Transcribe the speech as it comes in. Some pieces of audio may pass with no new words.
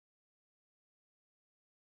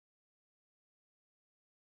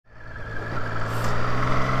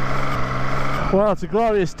Well, it's a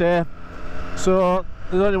glorious day, so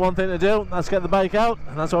there's only one thing to do, that's get the bike out,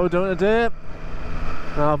 and that's what we're doing today.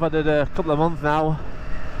 Now, I've had it a couple of months now.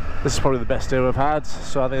 This is probably the best day we've had,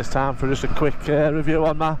 so I think it's time for just a quick review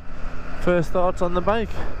on my first thoughts on the bike,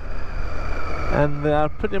 and they are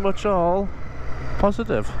pretty much all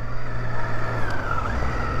positive.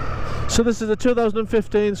 So this is a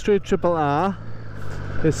 2015 Street Triple R.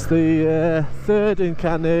 It's the third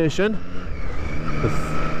incarnation.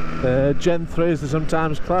 Gen 3 is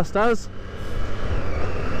sometimes classed as,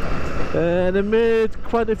 and it made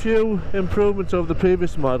quite a few improvements over the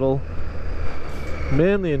previous model,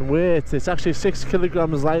 mainly in weight. It's actually 6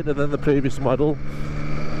 kilograms lighter than the previous model,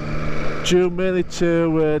 due mainly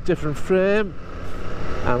to a different frame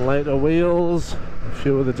and lighter wheels, a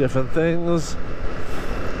few other different things.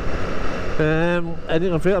 And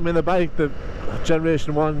you can feel, I mean, the bike, the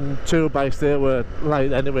Generation 1 and 2 bikes, they were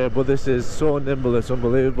light anyway, but this is so nimble, it's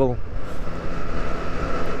unbelievable.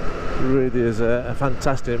 It really is a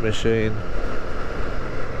fantastic machine.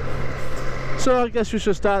 So I guess we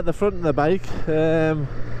should start at the front of the bike. The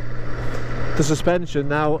suspension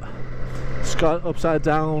now, it's got upside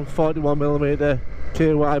down 41mm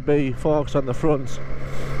KYB forks on the front,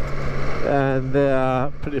 and they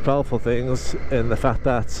are pretty powerful things in the fact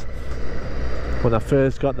that when I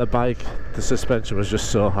first got the bike, the suspension was just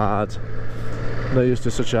so hard. I'm not used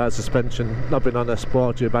to such a hard suspension, not been on a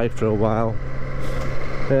sporty bike for a while.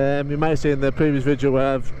 You might see in the previous video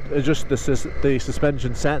where I've adjusted the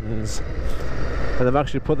suspension settings, and I've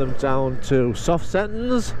actually put them down to soft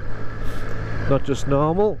settings, not just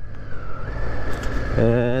normal,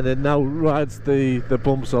 and it now rides the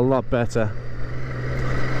bumps a lot better.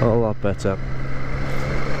 A lot better.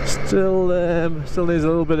 Still needs a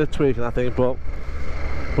little bit of tweaking, I think, but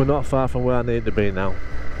we're not far from where I need to be now.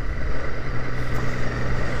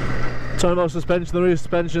 Talking about suspension, the rear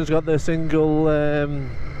suspension's got the single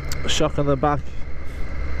shock on the back.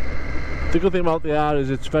 The good thing about the R is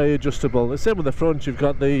it's very adjustable. The same with the front, you've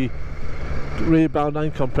got the rebound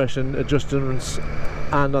and compression adjustments,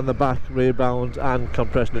 and on the back rebound and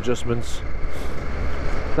compression adjustments.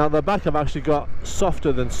 Now the back I've actually got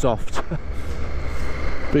softer than soft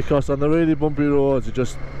because on the really bumpy roads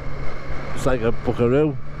it's like a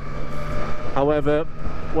buckaroo. However,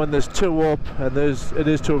 when there's two up, and it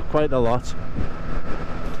is two quite a lot,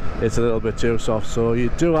 it's a little bit too soft, so you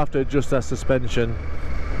do have to adjust that suspension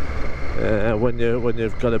when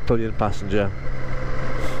you've got a pillion passenger.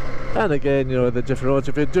 And again, you know, the different roads,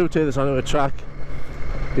 if you do take this onto a track,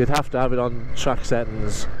 you'd have to have it on track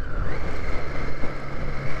settings.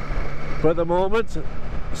 But at the moment,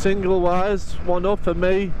 single wise, one up for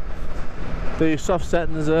me, the soft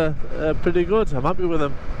settings are pretty good. I'm happy with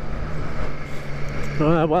them.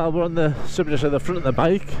 While we're on the subject of the front of the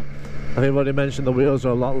bike, I think I've already mentioned the wheels are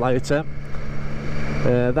a lot lighter.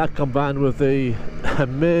 That combined with the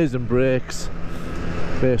amazing brakes,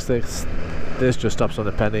 basically this just stops on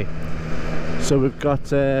a penny. So we've got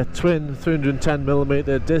twin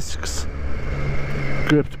 310mm discs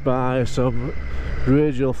gripped by some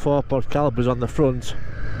radial 4-pot calipers on the front,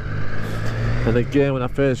 and again, when I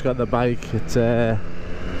first got the bike, it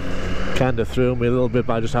kind of threw me a little bit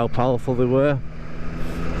by just how powerful they were.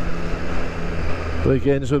 But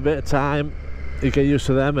again, just with a bit of time, you get used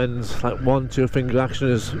to them, and like 1-2 finger action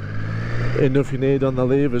is enough you need on the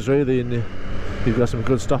levers really, and you've got some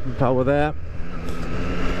good stopping power there.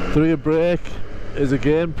 The rear brake is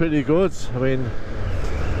again pretty good. I mean,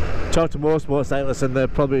 talk to most motorcyclists and they're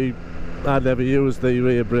probably I'd never use the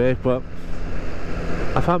rear brake, but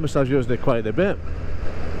I found myself using it quite a bit,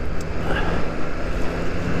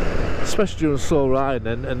 especially during slow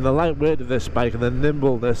riding, and the lightweight of this bike and the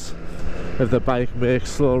nimbleness of the bike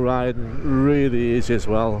makes slow riding really easy as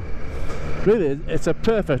well. Really, it's a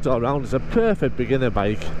perfect all-round, it's a perfect beginner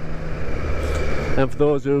bike, and for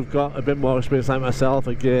those who've got a bit more experience like myself,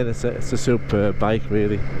 again, it's a superb bike,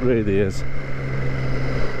 really is.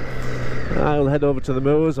 I'll head over to the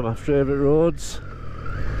moors on my favourite roads.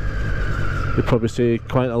 You'll probably see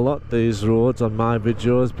quite a lot these roads on my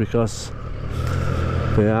videos because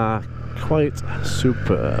they are quite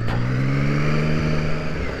superb.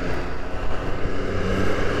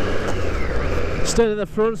 Staying at the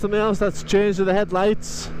front, something else that's changed are the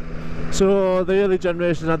headlights. So the early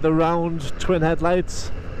generations had the round twin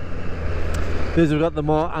headlights. These have got the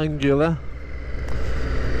more angular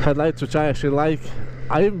headlights, which I actually like.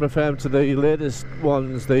 I even prefer them to the latest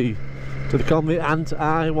ones, do they call them the ant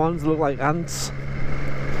eye ones? They look like ants.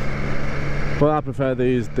 But I prefer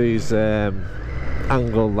these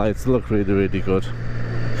angled lights. They look really good.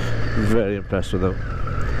 Very impressed with them.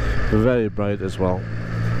 Very bright as well.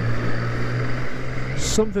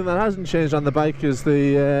 Something that hasn't changed on the bike is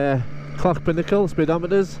the clock pinnacle,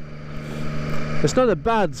 speedometers. It's not a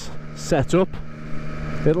bad setup.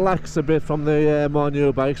 It lacks a bit from the more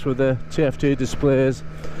new bikes with the TFT displays.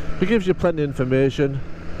 It gives you plenty of information.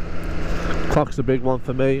 Clock's a big one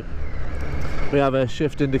for me. We have a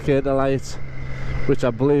shift indicator light, which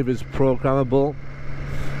I believe is programmable.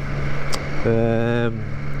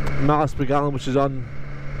 Miles per gallon, which is on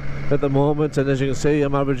at the moment, and as you can see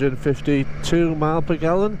I'm averaging 52 miles per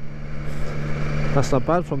gallon. That's not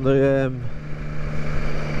bad from the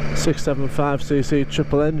 675cc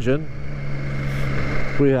triple engine.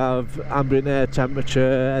 We have ambient air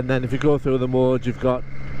temperature, and then if you go through the modes you've got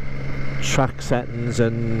track settings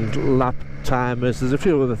and lap timers. There's a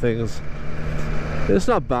few other things. It's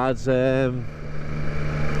not bad.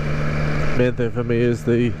 Main thing for me is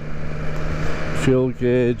the fuel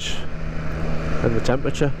gauge and the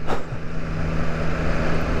temperature.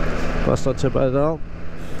 That's not too bad at all.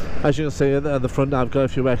 As you can see at the front I've got a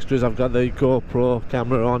few extras. I've got the GoPro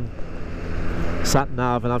camera on, sat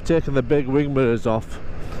nav, and I've taken the big wing mirrors off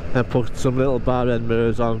and put some little bar end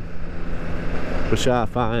mirrors on, which I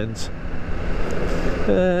find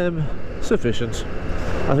sufficient.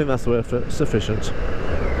 I think that's the word for it, sufficient.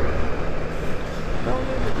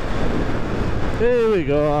 Here we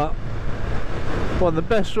go. One of the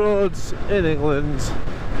best roads in England.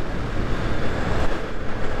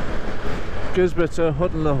 Gisborne to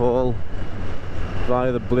Hutton le Hall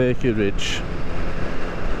via the Blakey Ridge.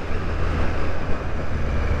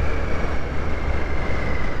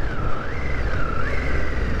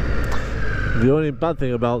 The only bad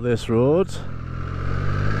thing about this road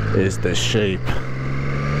is the sheep.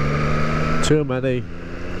 Too many,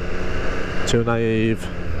 too naive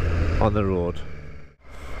on the road.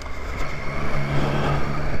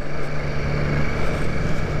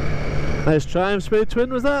 Nice Triumph Speed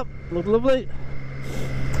Twin, was that? Looked lovely.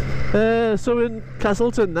 So we're in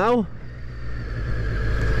Castleton now,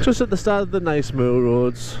 just at the start of the nice moor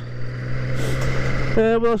roads.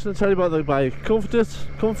 What else can I tell you about the bike?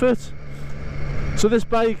 Comfort. So this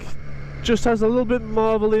bike just has a little bit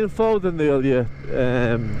more of a lean forward than the earlier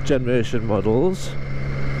generation models,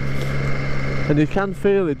 and you can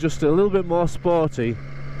feel it just a little bit more sporty.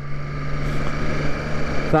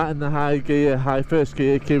 That in the high first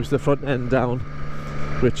gear keeps the front end down,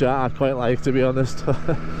 which I quite like, to be honest.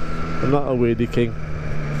 I'm not a weedy king,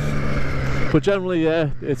 but generally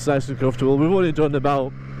yeah, it's nice and comfortable. We've only done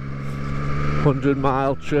about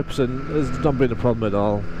 100-mile trips and there's not been a problem at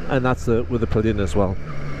all, and that's with the plug-in as well.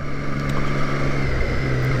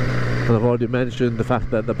 And I've already mentioned the fact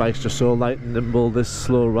that the bike's just so light and nimble. This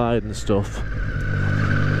slow ride and stuff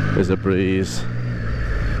is a breeze.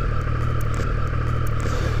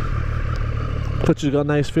 Clutch has got a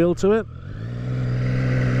nice feel to it.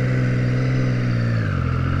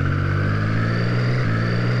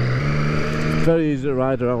 Very easy to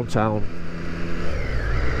ride around town.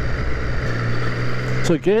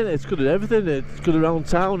 So again, it's good at everything. It's good around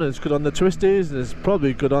town, and it's good on the twisties, and it's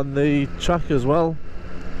probably good on the track as well.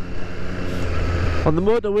 On the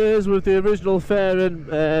motorways with the original fairing,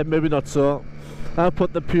 maybe not so. I'll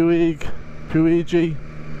put the Puig, don't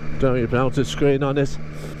know how you pronounce it, screen on it.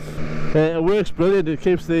 It works brilliant. It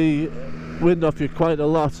keeps the wind off you quite a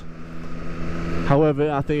lot.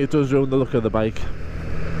 However, I think it does ruin the look of the bike.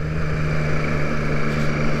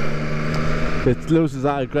 It loses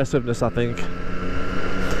that aggressiveness, I think.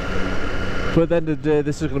 But at the end of the day,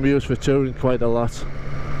 this is going to be used for touring quite a lot.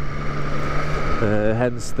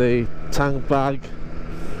 Hence the tank bag,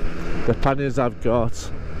 the panniers I've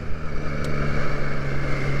got,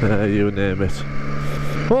 you name it.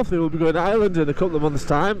 Hopefully we'll be going to Ireland in a couple of months'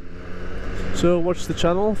 time, so watch the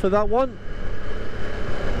channel for that one.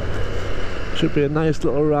 Should be a nice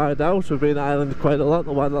little ride out. We've been to Ireland quite a lot,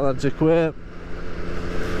 the White Atlantic Way.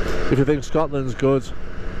 If you think Scotland's good,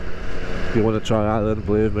 you want to try Ireland,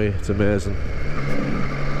 believe me, it's amazing.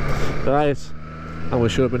 Right, and we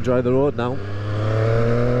should have enjoyed the road now.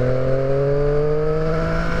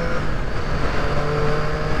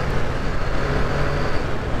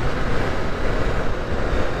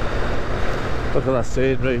 Look at that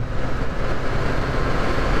scenery.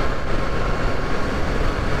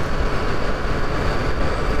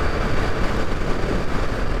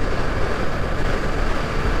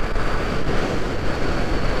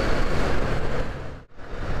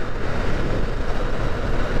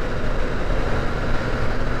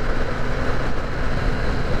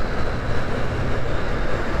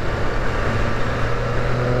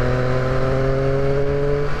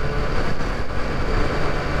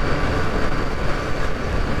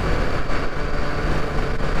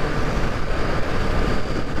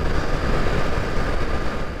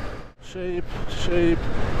 sheep, sheep.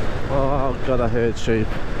 Oh god, I hate sheep.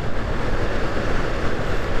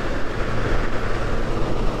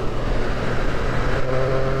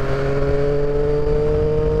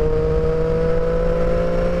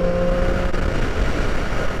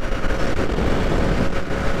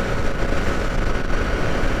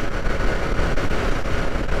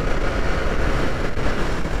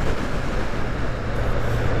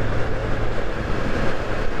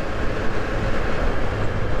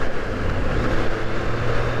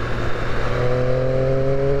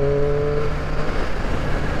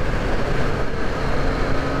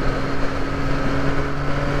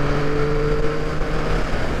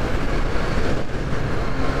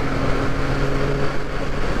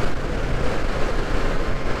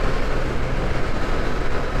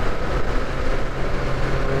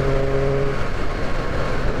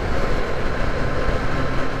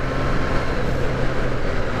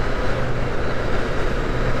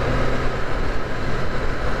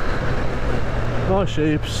 More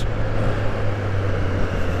sheeps.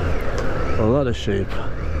 A lot of sheep.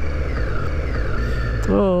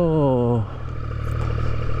 Oh.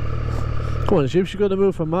 Come on, sheep, you've got to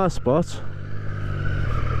move from my spot.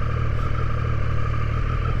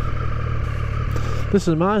 This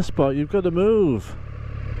is my spot, you've got to move.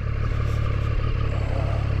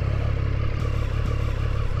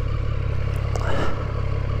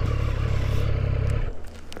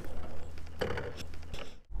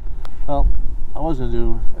 Well, I was going to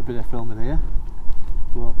do a bit of filming here,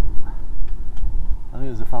 but I think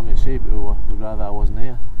there's a family of sheep who would rather I wasn't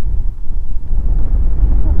here.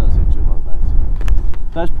 I don't seem too bothered about it.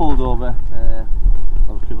 So I just pulled over, have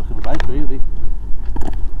a quick look at the bike really.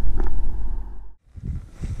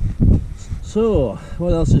 So,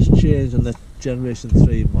 what else has changed on the Generation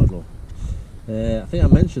 3 model? I think I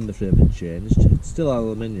mentioned the frame had changed. It's still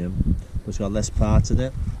aluminium, but it's got less parts in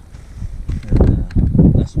it,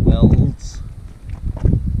 less welds.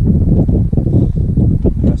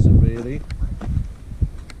 Impressive really.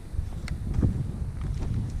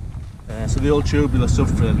 So the old tubular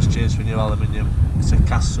subframe has changed for new aluminium. It's a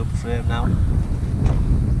cast subframe now.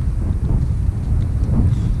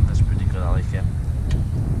 That's pretty good, I like it.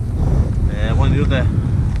 One of the other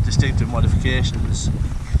distinctive modifications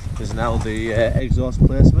is now the exhaust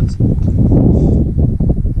placement. So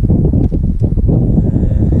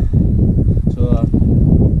if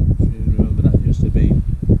you remember, that used to be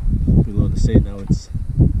below the seat, now it's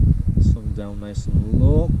slung down nice and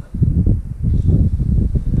low.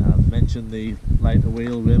 I've mentioned the lighter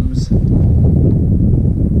wheel rims.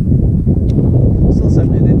 Still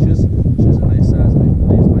 17 inches, which is a nice size on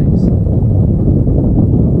these bikes.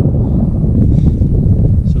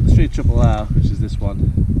 So the Street Triple R, which is this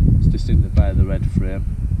one, is distinctive by the red frame.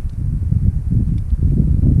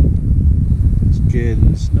 It's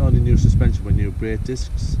gains not only new suspension but new brake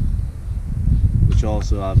discs, which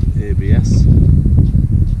also have ABS.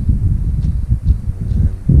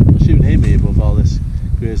 I should even hear me above all this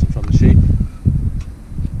grazing from the sheep.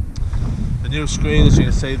 The new screen, as you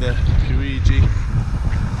can see, the Puigi,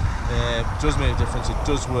 does make a difference. It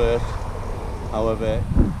does work, however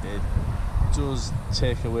it does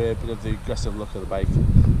take away a bit of the aggressive look of the bike,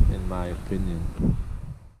 in my opinion.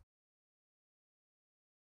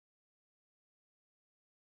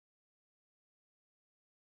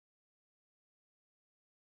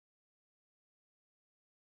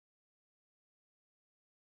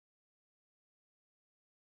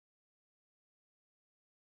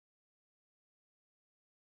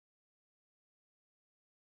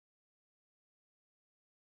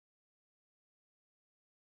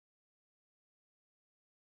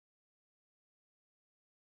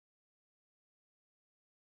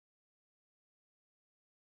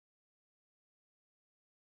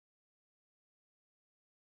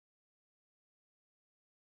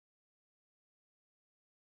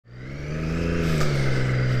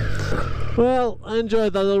 Well, I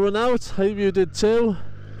enjoyed that little run out. Hope you did too.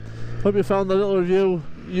 Hope you found the little review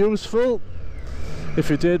useful. If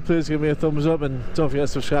you did, please give me a thumbs up and don't forget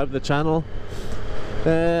to subscribe to the channel.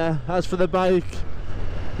 As for the bike,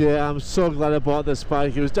 yeah, I'm so glad I bought this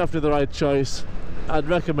bike. It was definitely the right choice. I'd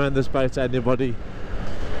recommend this bike to anybody,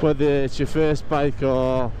 whether it's your first bike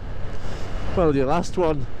or, well, your last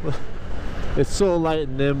one. It's so light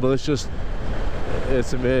and nimble,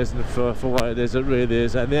 it's amazing for what it is. It really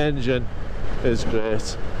is, and the engine is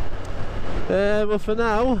great. But for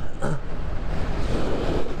now,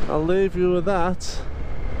 I'll leave you with that,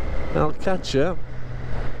 and I'll catch you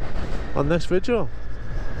on the next video.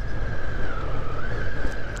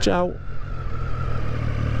 Ciao.